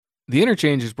The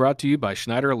Interchange is brought to you by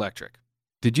Schneider Electric.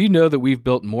 Did you know that we've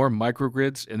built more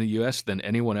microgrids in the U.S. than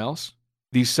anyone else?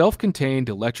 These self-contained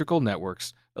electrical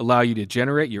networks allow you to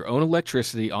generate your own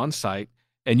electricity on site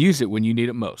and use it when you need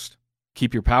it most.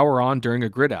 Keep your power on during a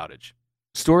grid outage.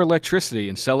 Store electricity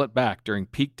and sell it back during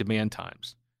peak demand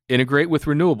times. Integrate with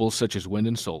renewables such as wind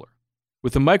and solar.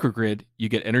 With a microgrid, you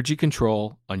get energy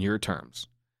control on your terms.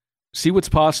 See what's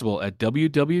possible at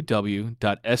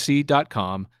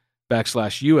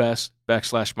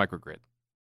www.se.com/US/microgrid.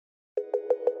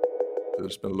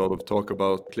 There's been a lot of talk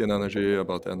about clean energy,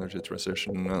 about energy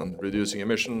transition and reducing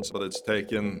emissions, but it's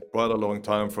taken quite a long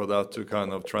time for that to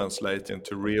kind of translate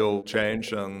into real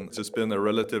change, and it's been a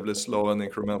relatively slow and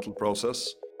incremental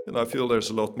process. And I feel there's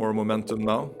a lot more momentum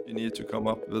now. You need to come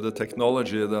up with a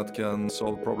technology that can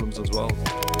solve problems as well.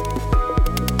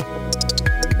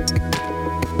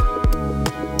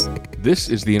 This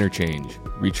is The Interchange,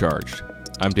 Recharged.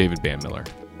 I'm David Bandmiller.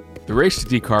 The race to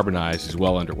decarbonize is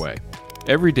well underway.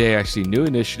 Every day I see new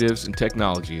initiatives and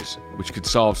technologies which could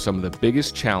solve some of the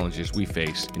biggest challenges we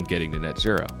face in getting to net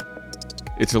zero.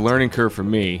 It's a learning curve for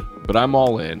me, but I'm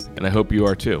all in, and I hope you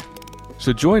are too.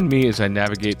 So join me as I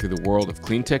navigate through the world of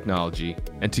clean technology,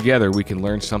 and together we can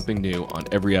learn something new on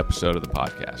every episode of the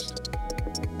podcast.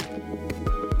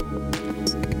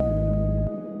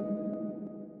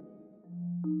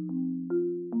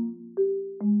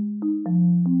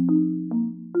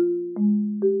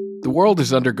 The world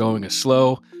is undergoing a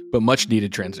slow but much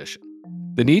needed transition.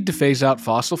 The need to phase out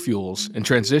fossil fuels and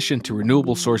transition to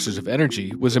renewable sources of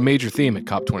energy was a major theme at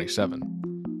COP27.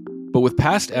 But with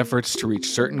past efforts to reach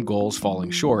certain goals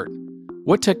falling short,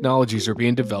 what technologies are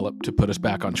being developed to put us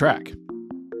back on track?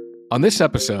 On this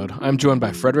episode, I'm joined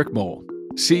by Fredrik Mohl,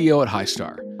 CEO at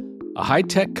Hystar, a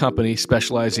high-tech company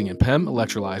specializing in PEM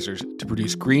electrolyzers to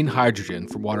produce green hydrogen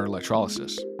from water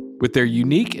electrolysis. With their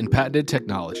unique and patented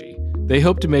technology, they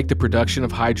hope to make the production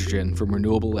of hydrogen from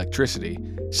renewable electricity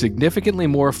significantly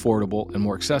more affordable and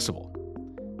more accessible.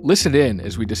 Listen in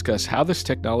as we discuss how this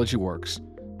technology works,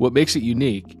 what makes it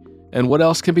unique, and what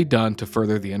else can be done to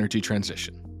further the energy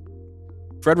transition.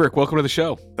 Fredrik, welcome to the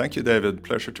show. Thank you, David.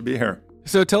 Pleasure to be here.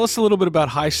 So tell us a little bit about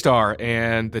Hystar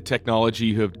and the technology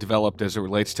you have developed as it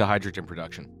relates to hydrogen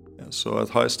production. So at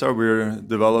Hystar, we're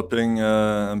developing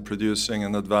and producing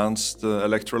an advanced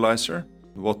electrolyzer.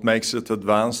 What makes it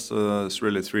advanced is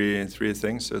really three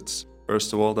things. It's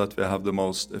first of all that we have the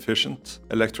most efficient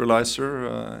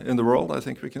electrolyzer in the world, I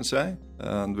think we can say.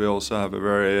 And we also have a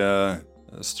very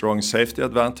strong safety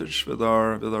advantage with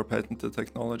our patented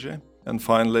technology. And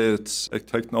finally, it's a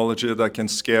technology that can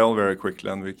scale very quickly,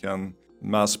 and we can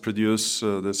mass produce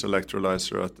this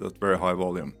electrolyzer at very high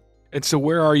volume. And so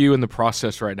where are you in the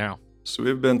process right now? So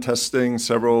we've been testing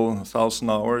several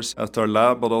thousand hours at our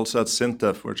lab, but also at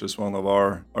SINTEF, which is one of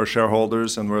our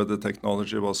shareholders and where the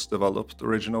technology was developed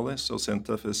originally. So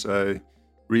SINTEF is a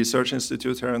research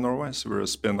institute here in Norway, so we're a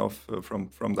spin-off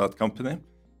from that company.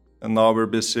 And now we're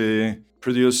busy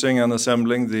producing and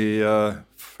assembling the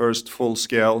first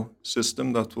full-scale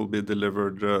system that will be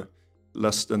delivered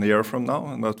less than a year from now,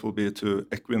 and that will be to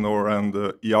Equinor and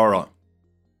Yara.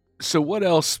 So what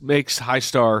else makes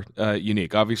Hystar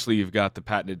unique? Obviously, you've got the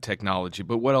patented technology,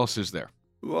 but what else is there?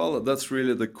 Well, that's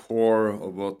really the core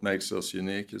of what makes us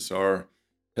unique is our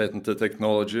patented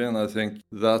technology, and I think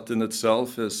that in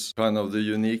itself is kind of the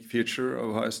unique feature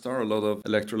of Hystar. A lot of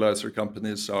electrolyzer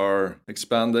companies are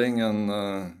expanding and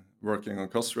working on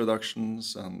cost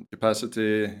reductions and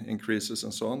capacity increases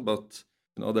and so on, but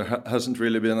there hasn't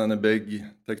really been any big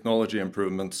technology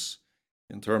improvements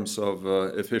in terms of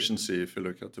efficiency if you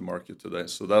look at the market today.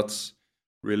 So that's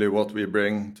really what we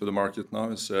bring to the market now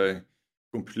is a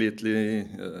completely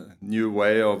new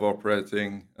way of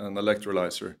operating an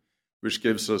electrolyzer, which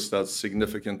gives us that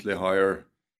significantly higher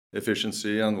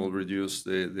efficiency and will reduce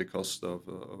the cost of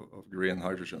green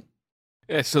hydrogen.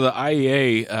 Yeah, so the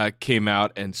IEA came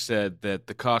out and said that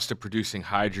the cost of producing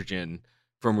hydrogen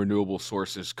from renewable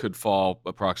sources could fall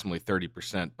approximately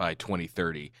 30% by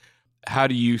 2030. How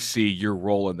do you see your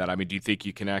role in that? I mean, do you think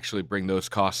you can actually bring those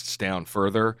costs down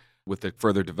further with the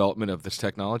further development of this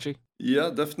technology? Yeah,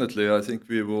 definitely. I think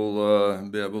we will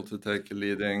be able to take a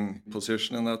leading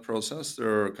position in that process.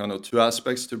 There are kind of two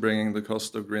aspects to bringing the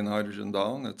cost of green hydrogen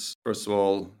down. It's, first of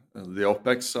all, the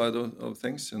OPEX side of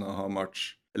things. How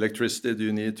much electricity do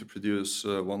you need to produce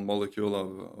one molecule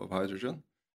of hydrogen?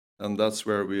 And that's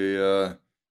where we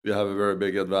have a very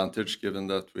big advantage, given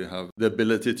that we have the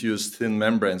ability to use thin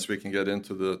membranes. We can get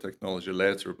into the technology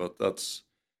later, but that's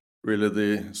really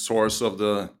the source of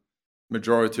the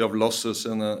majority of losses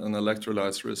in an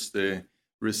electrolyzer is the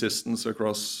resistance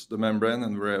across the membrane,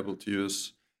 and we're able to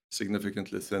use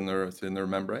significantly thinner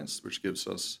membranes, which gives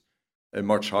us a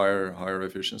much higher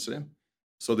efficiency.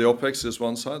 So the OpEx is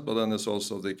one side, but then there's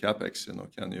also the CapEx.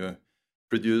 Can you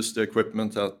produce the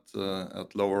equipment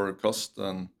at lower cost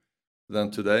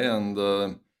than today? And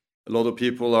a lot of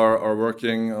people are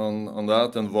working on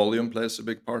that, and volume plays a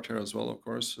big part here as well, of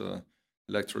course.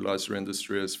 Electrolyzer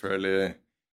industry is fairly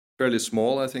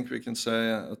small, I think we can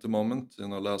say at the moment.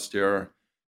 Last year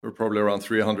we were probably around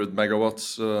 300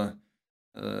 megawatts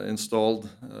installed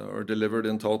or delivered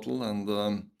in total,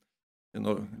 and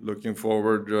looking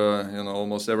forward,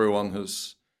 almost everyone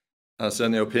who's has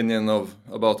any opinion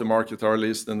about the market are at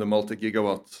least in the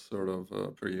multi-gigawatt sort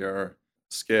of per year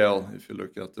scale if you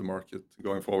look at the market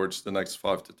going forwards the next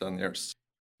 5 to 10 years.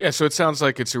 Yeah, so it sounds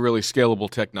like it's a really scalable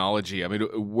technology. I mean,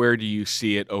 where do you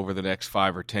see it over the next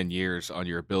 5 or 10 years on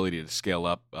your ability to scale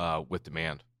up with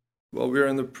demand? Well, we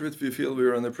feel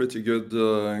we're in a pretty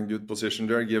good position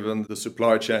there, given the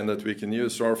supply chain that we can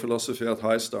use. So our philosophy at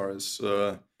Hystar is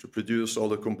to produce all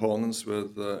the components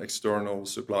with external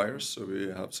suppliers. So we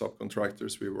have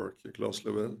subcontractors we work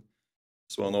closely with.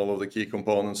 So on all of the key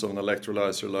components of an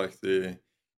electrolyzer, like the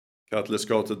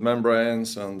catalyst-coated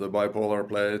membranes and the bipolar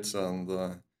plates and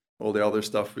all the other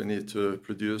stuff we need to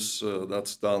produce,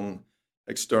 that's done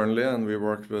externally, and we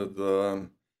work with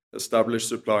established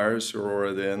suppliers who are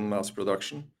already in mass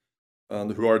production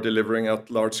and who are delivering at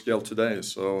large scale today.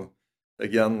 So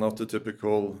again, not the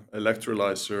typical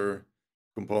electrolyzer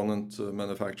component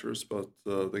manufacturers, but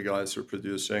the guys who are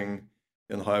producing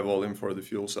in high volume for the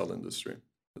fuel cell industry.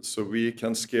 So we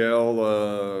can scale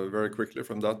very quickly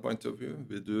from that point of view.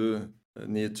 We do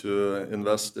need to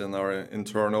invest in our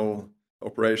internal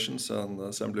operations and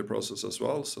assembly process as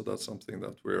well. So that's something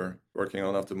that we're working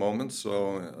on at the moment.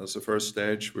 So as a first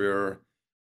stage, we're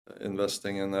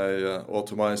investing in a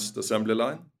optimized assembly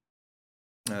line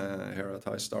here at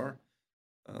Hystar.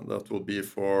 And that will be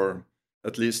for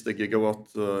at least a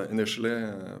gigawatt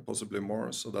initially, possibly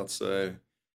more. So that's a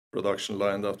production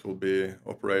line that will be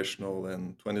operational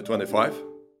in 2025.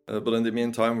 But in the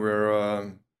meantime,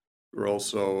 we're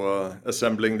also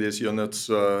assembling these units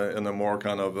in a more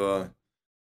kind of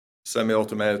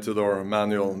semi-automated or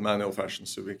manual fashion,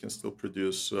 so we can still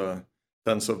produce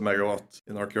tens of megawatts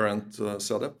in our current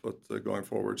setup, but going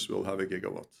forwards we'll have a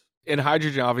gigawatt. And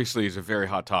hydrogen obviously is a very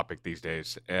hot topic these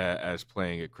days, as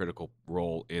playing a critical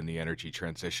role in the energy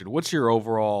transition. What's your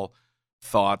overall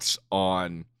thoughts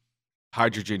on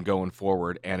hydrogen going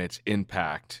forward and its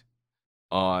impact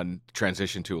on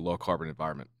transition to a low carbon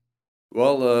environment?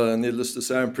 Well, needless to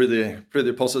say, I'm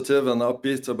pretty positive and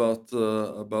upbeat about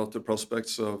the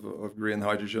prospects of green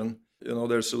hydrogen.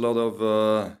 There's a lot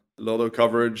of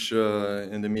coverage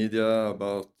in the media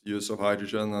about use of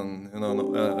hydrogen,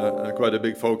 and quite a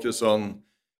big focus on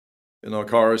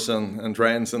cars and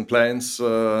trains and planes,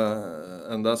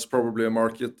 and that's probably a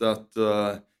market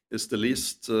that is the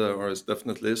least, or is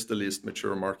definitely the least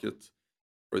mature market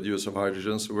for the use of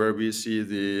hydrogen. So where we see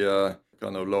the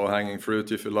kind of low-hanging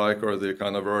fruit, if you like, or the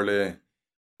kind of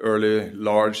early,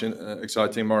 large,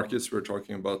 exciting markets, we're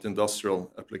talking about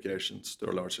industrial applications to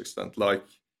a large extent, like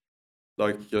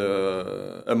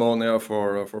ammonia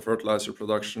for fertilizer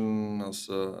production as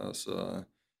a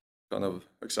kind of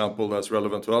example that's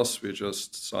relevant to us. We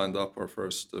just signed up our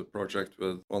first project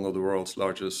with one of the world's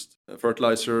largest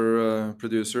fertilizer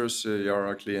producers,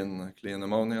 Yara Clean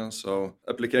Ammonia. So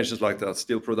applications like that,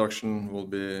 steel production will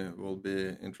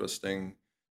be interesting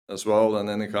as well, and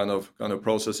any kind of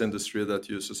process industry that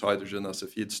uses hydrogen as a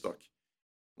feedstock.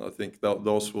 I think that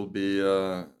those will be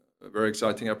very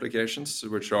exciting applications,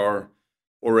 which are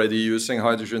already using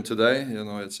hydrogen today.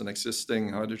 It's an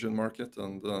existing hydrogen market,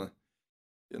 and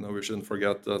we shouldn't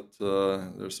forget that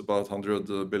there's about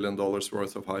 $100 billion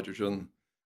worth of hydrogen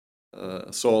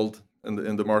sold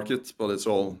in the market, but it's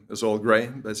all gray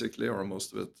basically, or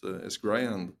most of it is gray,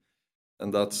 and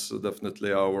that's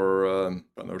definitely our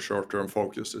kind of short-term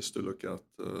focus, is to look at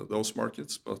those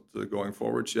markets. But going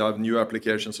forward, you have new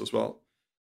applications as well.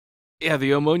 Yeah,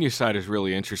 the ammonia side is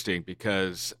really interesting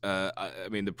because, I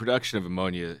mean, the production of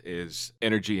ammonia is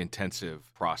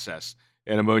energy-intensive process,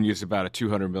 and ammonia is about a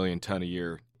 200 million ton a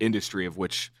year industry, of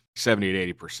which 70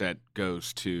 to 80%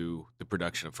 goes to the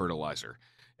production of fertilizer.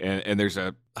 And there's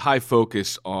a high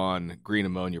focus on green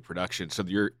ammonia production. So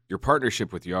your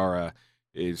partnership with Yara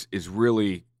is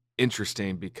really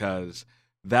interesting because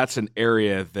that's an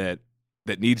area that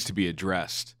needs to be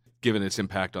addressed given its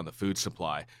impact on the food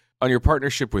supply. On your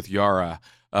partnership with Yara,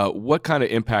 what kind of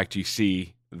impact do you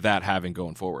see that having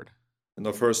going forward?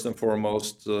 First and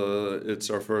foremost, it's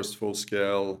our first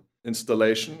full-scale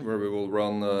installation where we will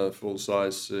run a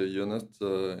full-size unit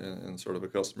in sort of a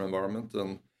customer environment.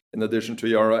 And In addition to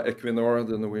Yara, Equinor,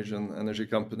 the Norwegian energy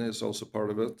company, is also part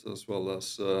of it, as well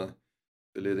as the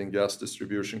leading gas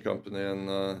distribution company in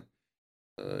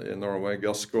Norway,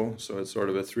 Gassco. So it's sort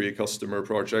of a 3-customer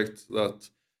project that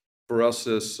for us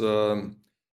is,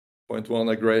 point one,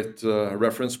 a great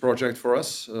reference project for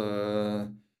us,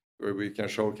 where we can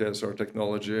showcase our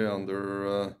technology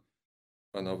under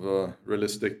kind of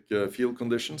realistic field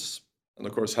conditions. And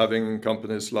of course, having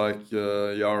companies like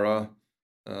Yara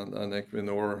and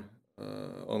Equinor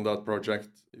on that project,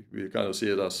 we kind of see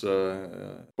it as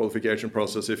a qualification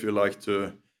process, if you like,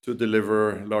 to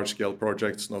deliver large-scale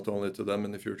projects, not only to them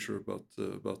in the future, but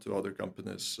to other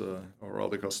companies or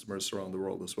other customers around the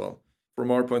world as well. From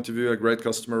our point of view, a great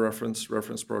customer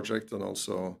reference project, and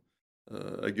also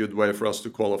a good way for us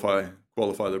to qualify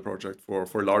the project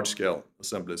for large-scale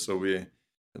assembly. So we,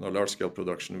 large-scale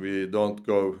production, we don't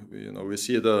go, we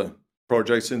see the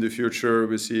projects in the future,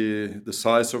 we see the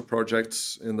size of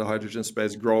projects in the hydrogen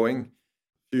space growing.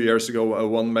 A few years ago, a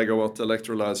 1 megawatt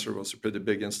electrolyzer was a pretty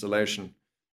big installation.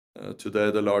 Today,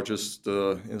 the largest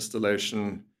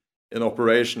installation in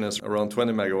operation is around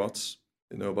 20 megawatts.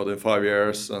 But in 5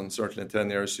 years, and certainly in 10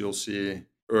 years, you'll see,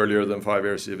 earlier than 5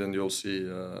 years even, you'll see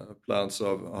plants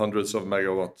of hundreds of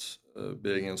megawatts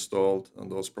being installed, and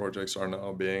those projects are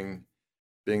now being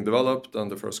developed,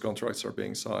 and the first contracts are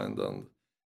being signed, and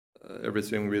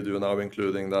everything we do now,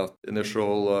 including that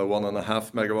initial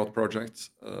 1.5 megawatt project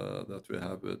that we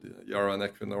have with Yara and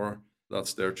Equinor,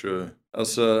 that's there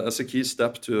as a key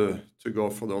step to go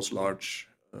for those large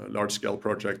scale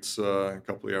projects a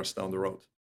couple of years down the road.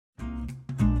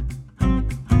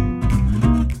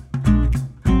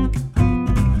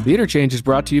 The Interchange is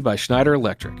brought to you by Schneider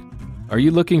Electric. Are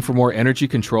you looking for more energy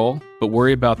control, but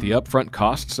worry about the upfront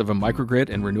costs of a microgrid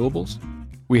and renewables?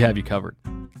 We have you covered.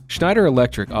 Schneider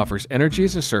Electric offers energy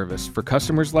as a service for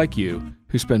customers like you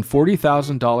who spend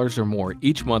 $40,000 or more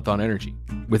each month on energy.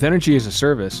 With energy as a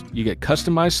service, you get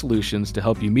customized solutions to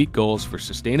help you meet goals for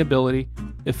sustainability,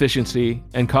 efficiency,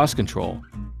 and cost control,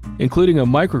 including a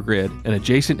microgrid and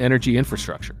adjacent energy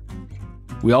infrastructure.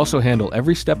 We also handle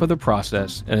every step of the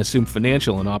process and assume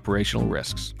financial and operational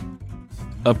risks.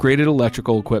 Upgraded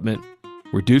electrical equipment,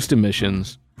 reduced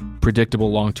emissions,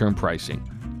 predictable long-term pricing.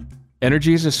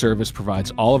 Energy as a Service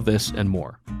provides all of this and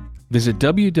more. Visit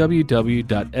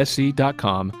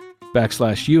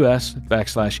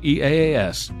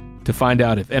www.sc.com/US/EAAS to find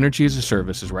out if Energy as a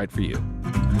Service is right for you.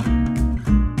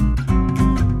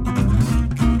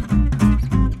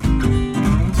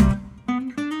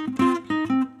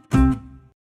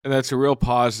 And that's a real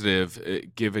positive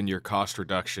given your cost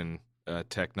reduction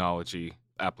technology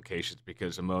applications,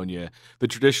 because ammonia, the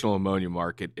traditional ammonia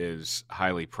market, is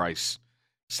highly price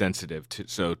sensitive.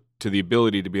 So the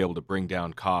ability to be able to bring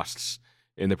down costs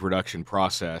in the production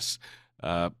process,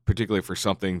 particularly for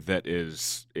something that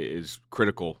is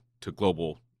critical to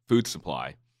global food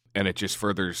supply, and it just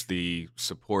furthers the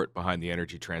support behind the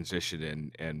energy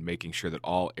transition and making sure that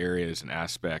all areas and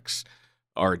aspects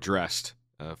are addressed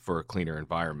for a cleaner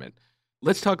environment.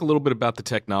 Let's talk a little bit about the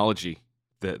technology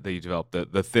that you developed,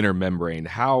 the thinner membrane.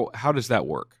 How does that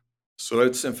work? So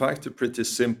it's in fact a pretty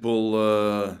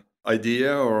simple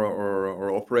idea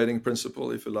or operating principle,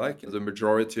 if you like. The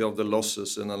majority of the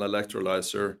losses in an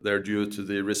electrolyzer, they're due to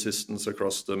the resistance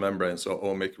across the membrane, so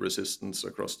ohmic resistance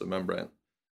across the membrane.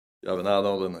 You have an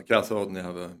anode and a cathode, and you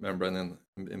have a membrane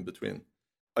in between.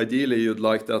 Ideally, you'd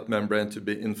like that membrane to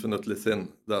be infinitely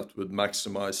thin. That would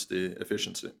maximize the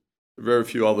efficiency. Very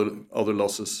few other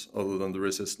losses other than the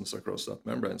resistance across that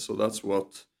membrane. So that's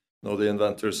what the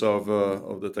inventors of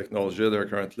the technology, they're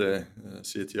currently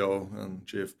CTO and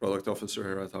Chief Product Officer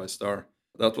here at Hystar.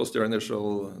 That was their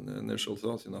initial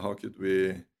thought.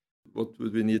 What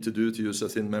would we need to do to use a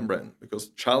thin membrane? Because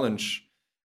the challenge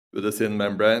with a thin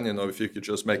membrane, if you could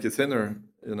just make it thinner,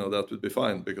 that would be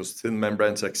fine, because thin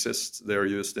membranes exist. They're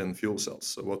used in fuel cells.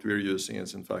 So what we're using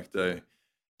is, in fact, a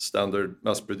standard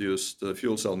mass-produced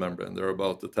fuel cell membrane. They're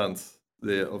about a tenth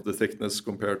of the thickness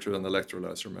compared to an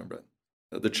electrolyzer membrane.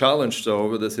 The challenge, though,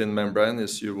 with the thin membrane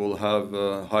is you will have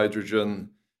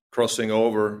hydrogen crossing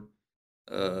over,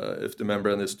 if the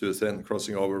membrane is too thin,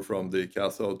 crossing over from the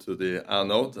cathode to the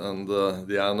anode. And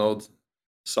the anode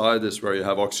side is where you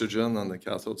have oxygen, and the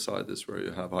cathode side is where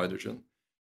you have hydrogen.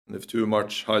 And if too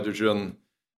much hydrogen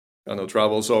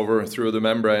travels over through the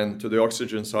membrane to the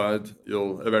oxygen side,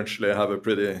 you'll eventually have a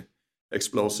pretty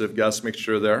explosive gas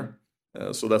mixture there.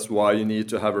 So that's why you need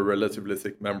to have a relatively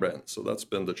thick membrane. So that's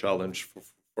been the challenge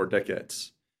for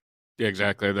decades. Yeah,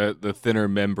 exactly. The thinner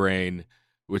membrane,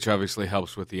 which obviously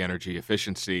helps with the energy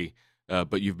efficiency,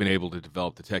 but you've been able to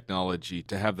develop the technology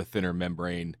to have the thinner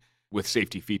membrane with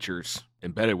safety features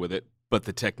embedded with it, but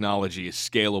the technology is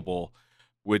scalable,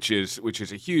 which is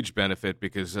a huge benefit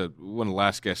because one of the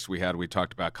last guests we had, we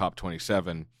talked about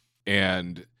COP27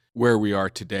 and where we are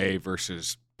today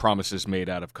versus promises made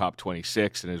out of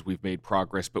COP26, and as we've made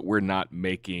progress, but we're not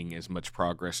making as much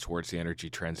progress towards the energy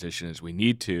transition as we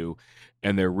need to,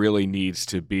 and there really needs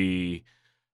to be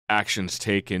actions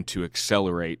taken to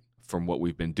accelerate from what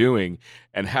we've been doing,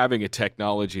 and having a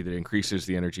technology that increases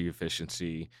the energy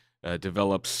efficiency,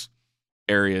 develops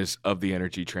areas of the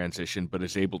energy transition, but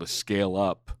is able to scale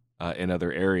up in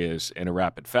other areas in a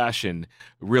rapid fashion,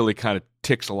 really kind of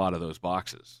ticks a lot of those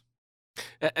boxes.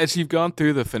 As you've gone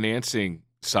through the financing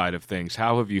side of things,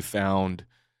 how have you found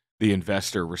the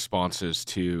investor responses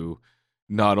to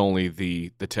not only the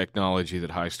technology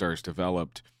that Hystar's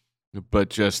developed, but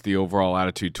just the overall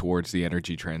attitude towards the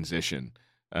energy transition?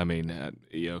 I mean,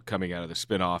 coming out of the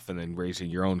spinoff and then raising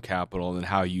your own capital, and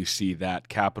how you see that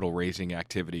capital raising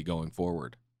activity going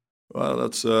forward. Well,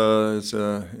 that's it's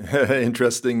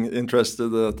interesting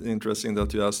that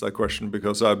you asked that question,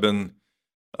 because I've been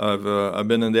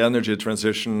in the energy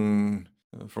transition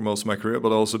for most of my career,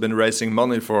 but also been raising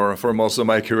money for most of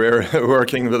my career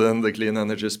working within the clean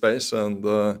energy space, and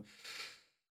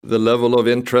the level of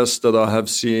interest that I have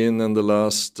seen in the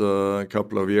last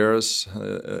couple of years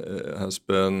has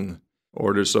been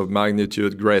orders of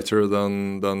magnitude greater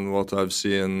than what I've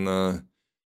seen in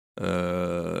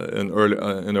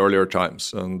earlier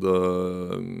times. And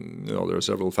there are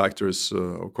several factors,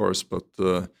 of course, but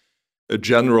a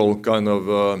general kind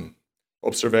of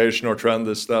observation or trend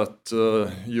is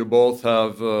that you both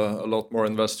have a lot more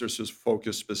investors who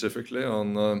focus specifically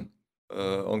on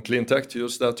clean tech, to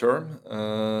use that term,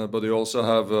 but you also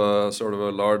have sort of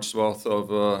a large swath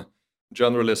of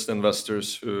generalist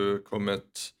investors who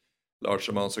commit large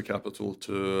amounts of capital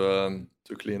to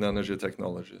clean energy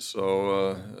technology.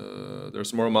 So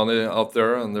there's more money out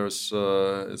there, and it's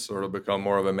sort of become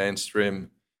more of a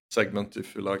mainstream segment,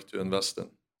 if you like, to invest in.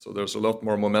 So there's a lot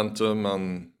more momentum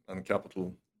and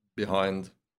capital behind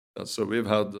that. So we've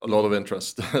had a lot of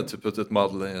interest, to put it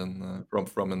mildly,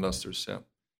 from investors. Yeah.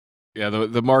 Yeah,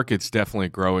 the market's definitely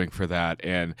growing for that,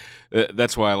 and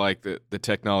that's why I like the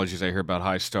technologies I hear about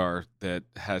Hystar that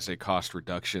has a cost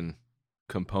reduction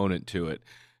component to it,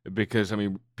 because, I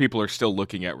mean, people are still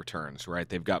looking at returns, right?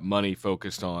 They've got money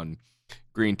focused on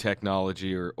green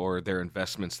technology or their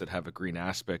investments that have a green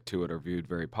aspect to it are viewed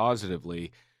very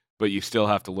positively, but you still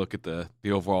have to look at the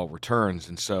overall returns.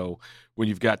 And so when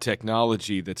you've got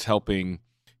technology that's helping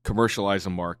commercialize a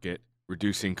market,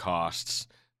 reducing costs,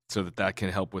 so that can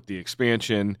help with the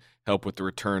expansion, help with the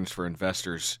returns for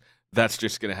investors, that's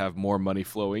just going to have more money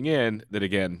flowing in that,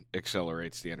 again,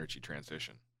 accelerates the energy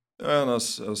transition. And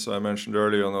as I mentioned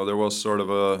earlier, there was sort of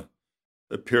a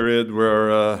period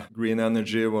where green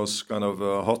energy was kind of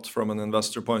hot from an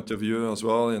investor point of view as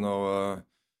well,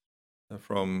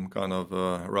 from kind of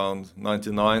around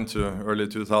 99 to early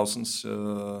 2000s.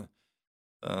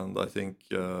 And I think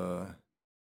there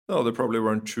probably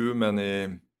weren't too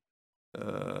many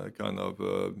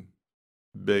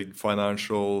big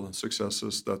financial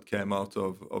successes that came out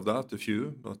of that, a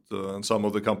few, but and some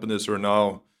of the companies are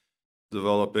now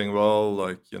developing well,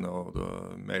 like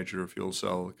the major fuel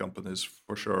cell companies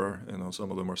for sure.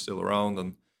 Some of them are still around,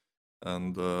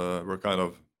 and we're kind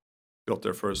of got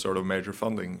their first sort of major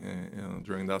funding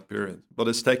during that period. But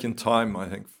it's taken time, I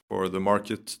think, for the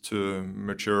market to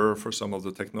mature, for some of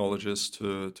the technologies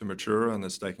to mature, and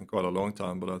it's taken quite a long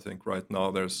time. But I think right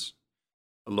now there's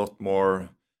a lot more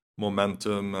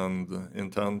momentum and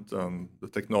intent, and the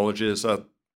technology is at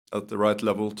the right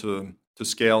level to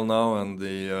scale now, and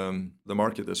the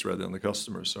market is ready, and the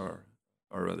customers are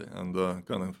ready, and the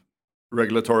kind of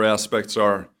regulatory aspects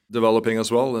are developing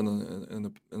as well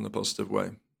in a positive way.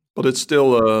 But it's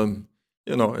still,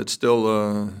 it's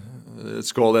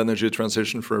called energy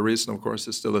transition for a reason. Of course,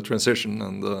 it's still a transition,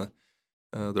 and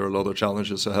there are a lot of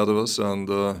challenges ahead of us, and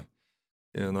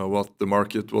what the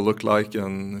market will look like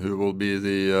and who will be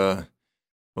the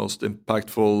most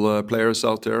impactful players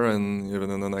out there, and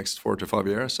even in the next 4 to 5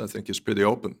 years, I think is pretty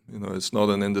open. It's not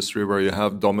an industry where you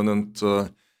have dominant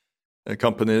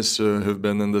companies who've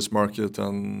been in this market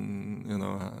and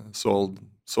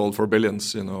sold for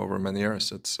billions over many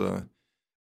years. It's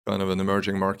kind of an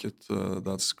emerging market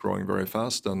that's growing very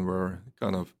fast, and we're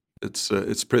kind of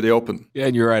it's pretty open. Yeah,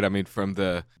 and you're right. I mean, from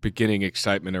the beginning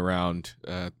excitement around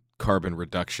carbon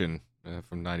reduction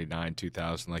from 99,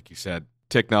 2000, like you said,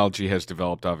 technology has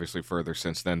developed obviously further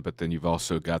since then, but then you've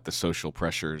also got the social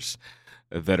pressures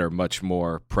that are much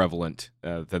more prevalent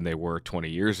than they were 20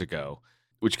 years ago,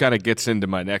 which kind of gets into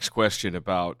my next question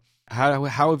about how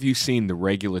have you seen the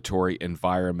regulatory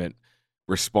environment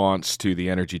response to the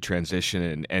energy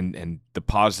transition and the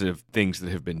positive things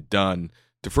that have been done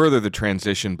to further the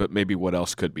transition, but maybe what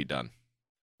else could be done?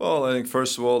 Well, I think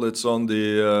first of all, it's on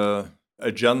the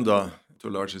agenda to a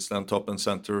large extent, top and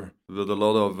center, with a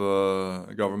lot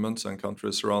of governments and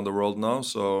countries around the world now.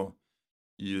 So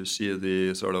you see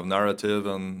the sort of narrative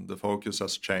and the focus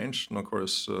has changed. And of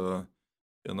course,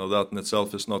 that in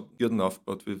itself is not good enough.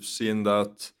 But we've seen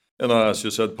that, as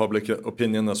you said, public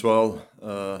opinion as well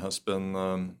has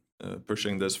been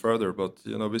pushing this further. But,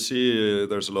 we see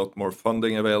there's a lot more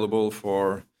funding available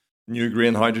for new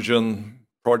green hydrogen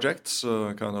projects,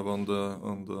 kind of on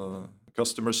the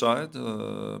customer side,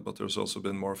 but there's also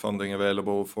been more funding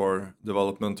available for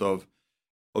development of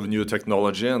new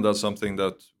technology, and that's something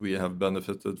that we have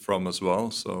benefited from as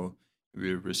well. So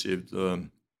we received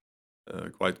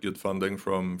quite good funding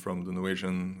from the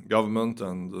Norwegian government,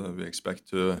 and we expect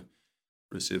to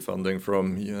receive funding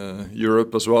from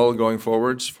Europe as well going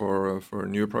forwards for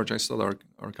new projects that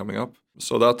are coming up.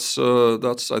 So that's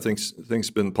I think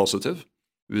things been positive.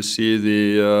 We see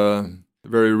the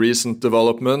very recent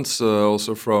developments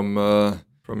also from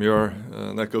your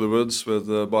neck of the woods with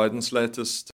Biden's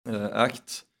latest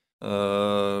act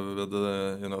with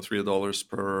the $3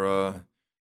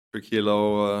 per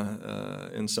kilo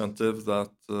incentive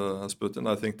that has put in.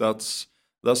 I think that's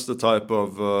the type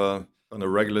of kind of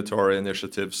regulatory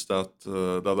initiatives that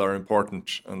are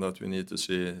important and that we need to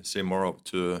see more of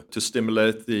to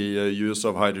stimulate the use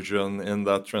of hydrogen in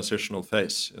that transitional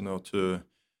phase.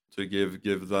 To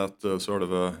give that sort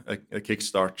of a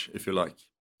kickstart, if you like.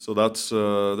 So that's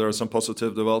there are some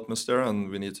positive developments there, and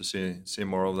we need to see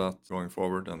more of that going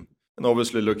forward. And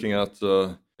obviously looking at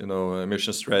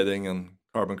emissions trading and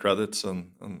carbon credits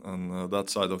and that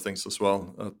side of things as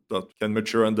well that can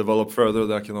mature and develop further.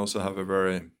 That can also have a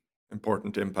very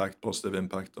important positive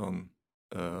impact on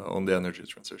the energy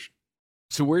transition.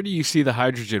 So where do you see the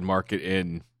hydrogen market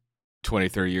in 20,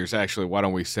 30 years? Actually, why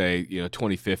don't we say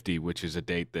 2050, which is a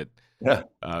date that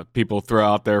people throw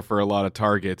out there for a lot of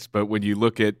targets. But when you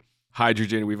look at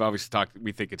hydrogen, we've obviously talked,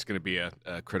 we think it's going to be a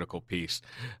critical piece.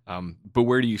 But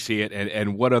where do you see it,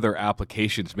 and what other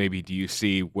applications maybe do you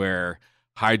see where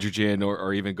hydrogen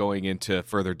or even going into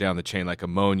further down the chain like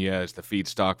ammonia as the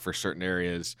feedstock for certain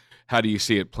areas, how do you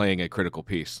see it playing a critical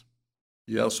piece?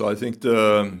 Yeah, so I think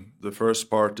the first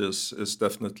part is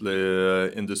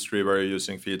definitely industry where you're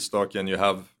using feedstock, and you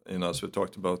have, as we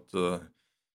talked about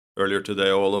earlier today,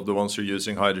 all of the ones who are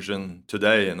using hydrogen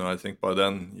today. I think by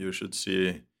then you should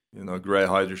see, gray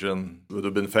hydrogen would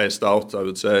have been phased out. I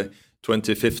would say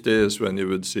 2050 is when you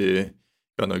would see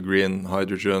kind of green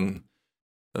hydrogen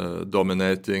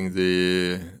dominating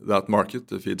that market,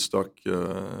 the feedstock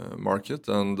market,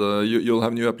 and you'll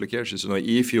have new applications.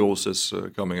 E-fuels is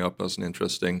coming up as an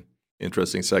interesting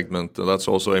segment. That's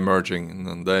also emerging,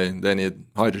 and they need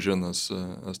hydrogen as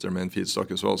their main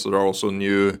feedstock as well. So there are also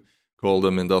new, call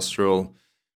them industrial,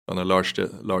 and a large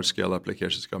scale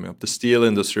applications coming up. The steel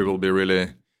industry will be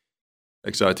really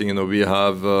exciting. We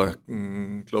have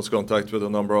close contact with a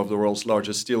number of the world's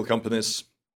largest steel companies,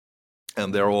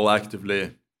 and they're all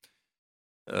actively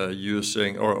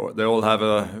using, or they all have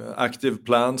active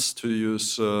plans to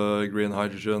use green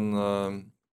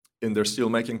hydrogen in their steel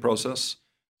making process,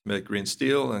 make green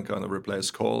steel and kind of replace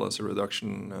coal as a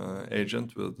reduction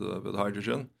agent with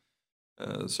hydrogen.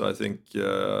 So I think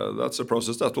that's a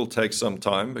process that will take some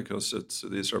time because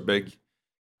these are big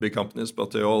companies,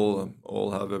 but they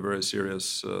all have a very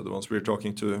serious. The ones we're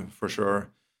talking to, for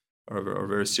sure, are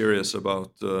very serious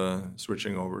about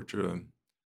switching over to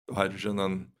hydrogen,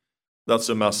 and that's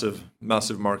a massive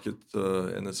market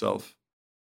in itself.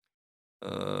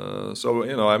 So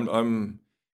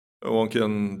one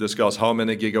can discuss how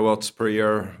many gigawatts per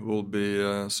year will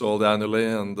be sold annually,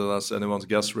 and that's anyone's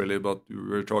guess really. But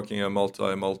we're talking a multi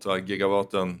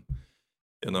gigawatt and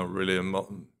really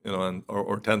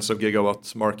or tens of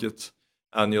gigawatts market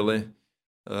annually.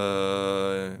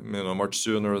 Much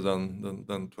sooner than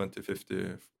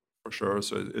 2050 for sure.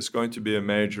 So it's going to be a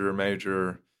major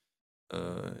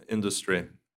industry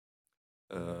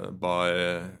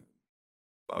by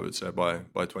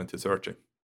 2030.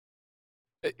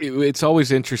 It's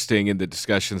always interesting in the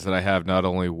discussions that I have, not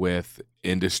only with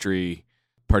industry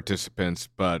participants,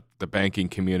 but the banking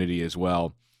community as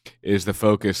well, is the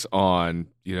focus on,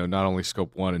 not only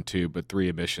scope 1 and 2, but 3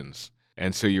 emissions.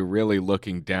 And so you're really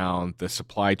looking down the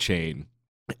supply chain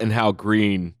and how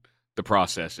green the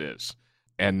process is,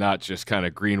 and not just kind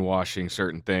of greenwashing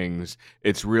certain things.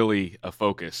 It's really a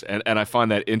focus. And I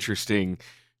find that interesting,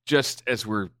 just as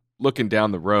we're looking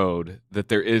down the road, that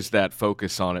there is that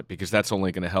focus on it, because that's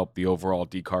only going to help the overall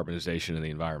decarbonization of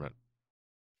the environment.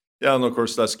 Yeah, and of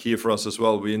course that's key for us as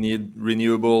well. We need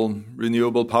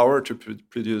renewable power to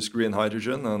produce green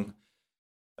hydrogen,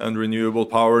 and renewable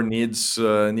power needs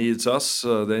us.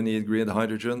 They need green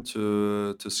hydrogen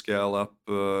to scale up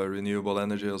renewable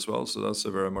energy as well. So that's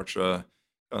a very much a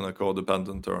kind of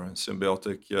codependent or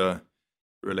symbiotic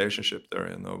relationship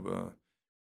there.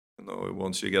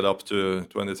 Once you get up to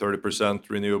 20-30%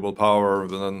 renewable power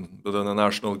within a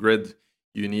national grid,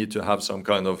 you need to have some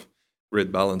kind of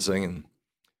grid balancing and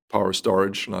power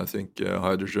storage, and I think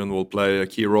hydrogen will play a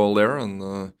key role there. And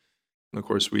of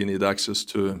course, we need access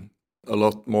to a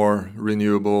lot more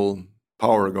renewable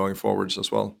power going forwards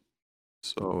as well.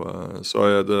 So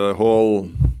the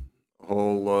whole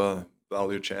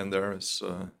value chain there is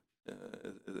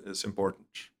important.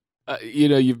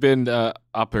 You've been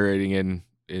operating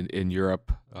in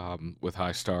Europe with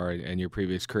Hystar and your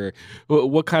previous career.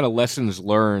 What kind of lessons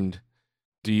learned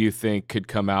do you think could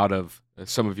come out of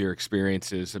some of your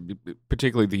experiences?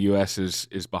 Particularly the U.S.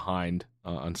 is behind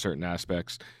on certain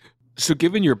aspects. So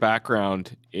given your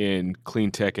background in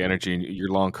clean tech energy and your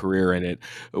long career in it,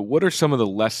 what are some of the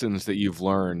lessons that you've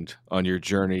learned on your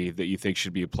journey that you think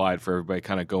should be applied for everybody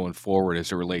kind of going forward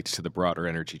as it relates to the broader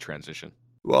energy transition?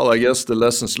 Well, I guess the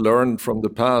lessons learned from the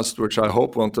past, which I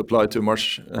hope won't apply too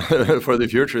much for the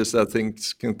future, is that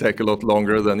things can take a lot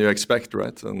longer than you expect,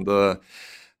 right? And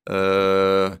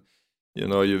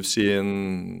you've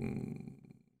seen.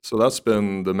 So that's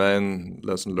been the main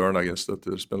lesson learned, I guess, that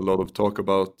there's been a lot of talk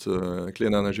about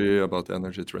clean energy, about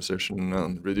energy transition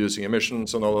and reducing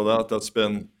emissions and all of that. That's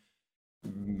been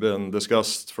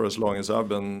discussed for as long as I've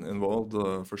been involved,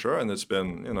 for sure, and it's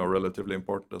been relatively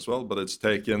important as well. But it's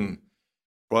taken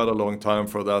quite a long time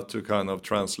for that to kind of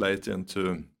translate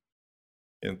into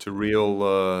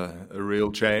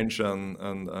real change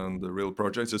and the real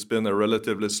projects. It's been a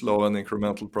relatively slow and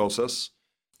incremental process,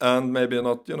 and maybe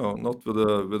not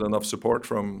with enough support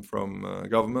from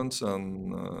governments,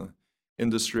 and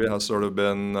industry has sort of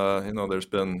been there's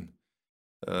been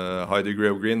a high degree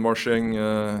of greenwashing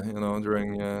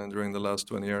during the last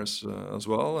 20 years as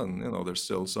well, and there's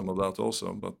still some of that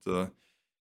also, but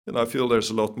I feel there's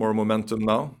a lot more momentum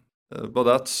now. But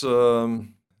that's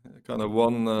kind of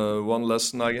one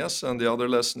lesson, I guess, and the other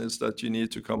lesson is that you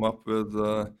need to come up with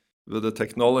a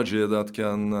technology that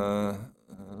can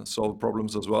solve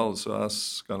problems as well. So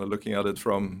as kind of looking at it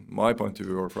from my point of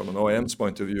view or from an OEM's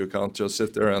point of view, you can't just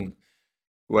sit there and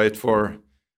wait for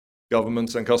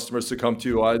governments and customers to come to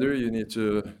you either. You need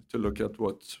to look at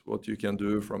what you can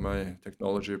do from a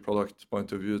technology product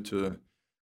point of view to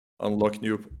unlock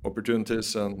new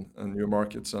opportunities and new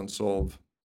markets and solve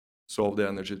the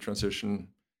energy transition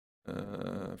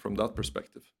from that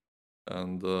perspective.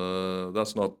 And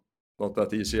that's not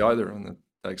that easy either, and it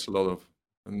takes a lot of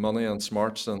money and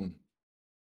smarts and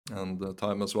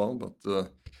time as well.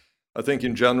 But I think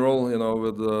in general,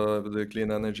 with the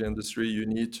clean energy industry,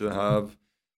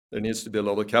 there needs to be a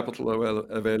lot of capital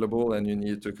available, and you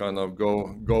need to kind of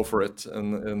go for it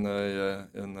in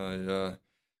a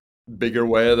bigger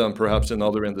way than perhaps in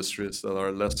other industries that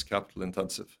are less capital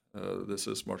intensive. This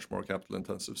is much more capital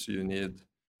intensive, so you need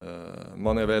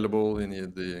money available, you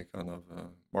need the kind of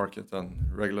market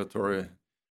and regulatory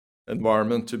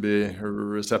environment to be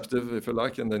receptive, if you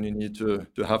like, and then you need to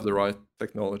have the right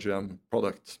technology and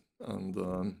product,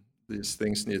 and these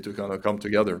things need to kind of come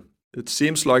together. It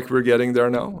seems like we're getting there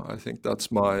now. I think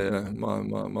that's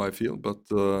my feel, but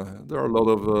there are a lot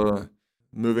of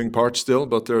moving parts still,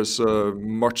 but there's a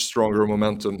much stronger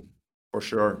momentum for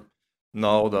sure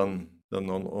now than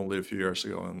only a few years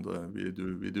ago, and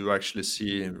we do actually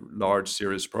see large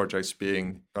serious projects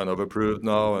being kind of approved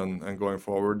now and going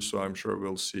forward. So I'm sure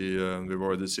we'll see. We've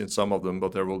already seen some of them,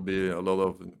 but there will be a lot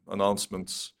of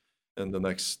announcements in the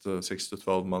next 6 to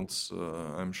 12 months,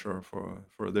 I'm sure,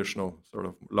 for additional sort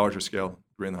of larger scale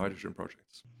green hydrogen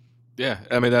projects. Yeah,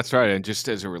 I mean, that's right. And just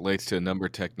as it relates to a number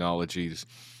of technologies,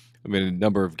 I mean, a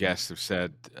number of guests have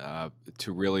said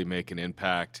to really make an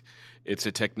impact, it's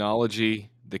a technology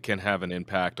that can have an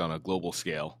impact on a global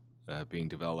scale being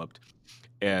developed,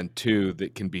 and two,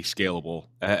 that can be scalable,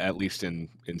 at least in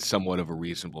somewhat of a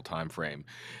reasonable time frame.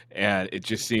 And it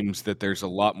just seems that there's a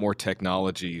lot more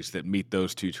technologies that meet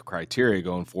those two criteria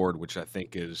going forward, which I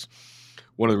think is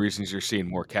one of the reasons you're seeing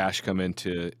more cash come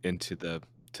into the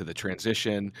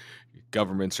transition.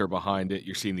 Governments are behind it.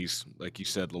 You're seeing these, like you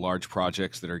said, the large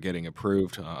projects that are getting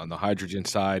approved on the hydrogen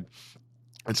side,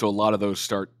 and so a lot of those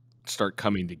start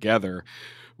coming together,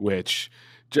 which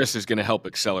just is going to help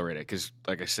accelerate it. Because,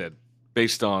 like I said,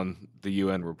 based on the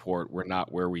UN report, we're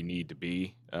not where we need to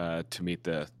be to meet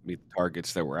the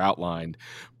targets that were outlined.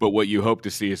 But what you hope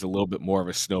to see is a little bit more of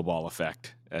a snowball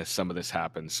effect as some of this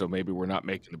happens. So maybe we're not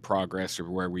making the progress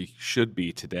or where we should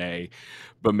be today,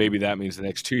 but maybe that means the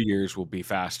next 2 years will be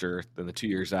faster, then the 2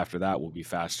 years after that will be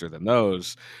faster than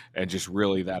those, and just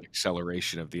really that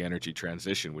acceleration of the energy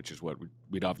transition, which is what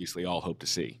we'd obviously all hope to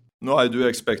see. No, I do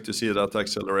expect to see that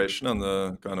acceleration, and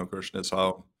the kind of question is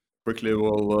how quickly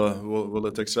will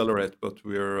it accelerate? But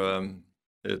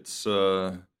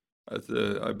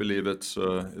I believe it's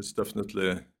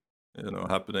definitely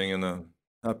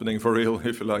happening for real,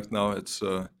 if you like. Now it's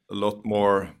a lot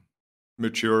more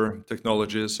mature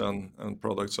technologies and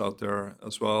products out there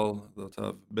as well that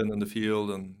have been in the field,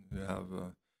 and we have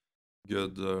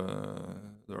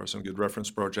there are some good reference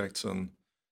projects, and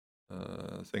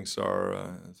things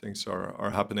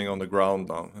are happening on the ground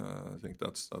now. I think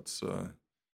that's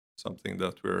something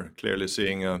that we're clearly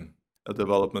seeing a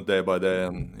development day by day,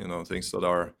 and things that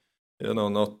are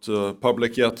not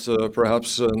public yet,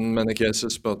 perhaps in many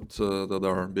cases, but that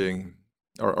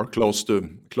are close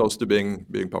to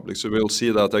being public. So we'll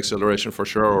see that acceleration for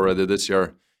sure already this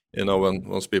year.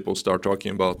 Once people start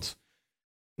talking about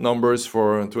numbers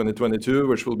for 2022,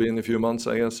 which will be in a few months,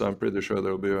 I guess, I'm pretty sure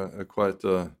there will be quite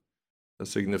a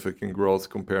significant growth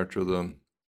compared to the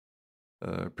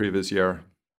previous year.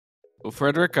 Well,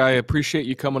 Fredrik, I appreciate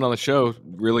you coming on the show.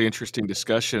 Really interesting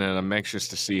discussion, and I'm anxious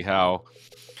to see how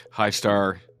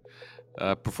Hystar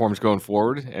performs going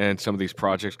forward, and some of these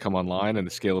projects come online, and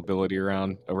the scalability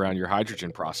around your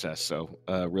hydrogen process. So,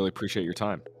 really appreciate your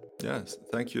time. Yes,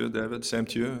 thank you, David. Same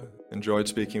to you. Enjoyed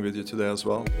speaking with you today as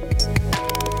well.